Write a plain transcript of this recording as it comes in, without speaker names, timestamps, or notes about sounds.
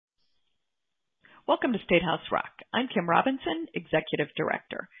Welcome to Statehouse Rock. I'm Kim Robinson, Executive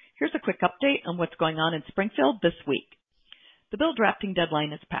Director. Here's a quick update on what's going on in Springfield this week. The bill drafting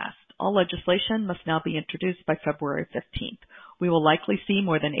deadline is passed. All legislation must now be introduced by February 15th. We will likely see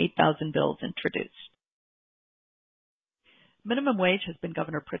more than 8,000 bills introduced. Minimum wage has been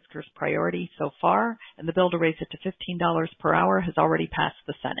Governor Pritzker's priority so far, and the bill to raise it to $15 per hour has already passed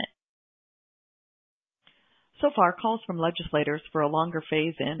the Senate. So far, calls from legislators for a longer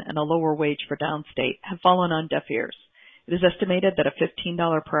phase-in and a lower wage for downstate have fallen on deaf ears. It is estimated that a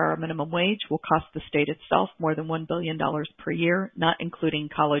 $15 per hour minimum wage will cost the state itself more than $1 billion per year, not including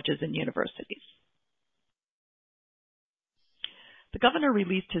colleges and universities. The governor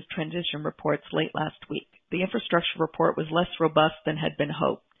released his transition reports late last week. The infrastructure report was less robust than had been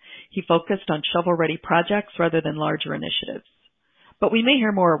hoped. He focused on shovel-ready projects rather than larger initiatives. But we may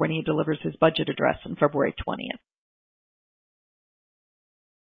hear more when he delivers his budget address on February 20th.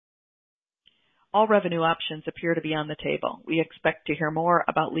 All revenue options appear to be on the table. We expect to hear more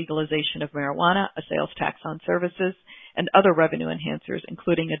about legalization of marijuana, a sales tax on services, and other revenue enhancers,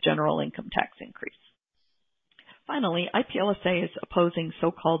 including a general income tax increase. Finally, IPLSA is opposing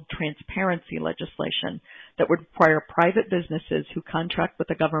so-called transparency legislation that would require private businesses who contract with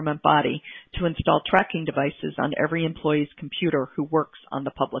a government body to install tracking devices on every employee's computer who works on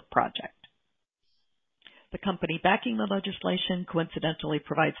the public project. The company backing the legislation coincidentally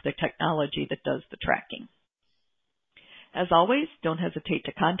provides the technology that does the tracking. As always, don't hesitate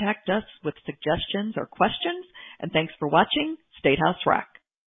to contact us with suggestions or questions, and thanks for watching Statehouse Rock.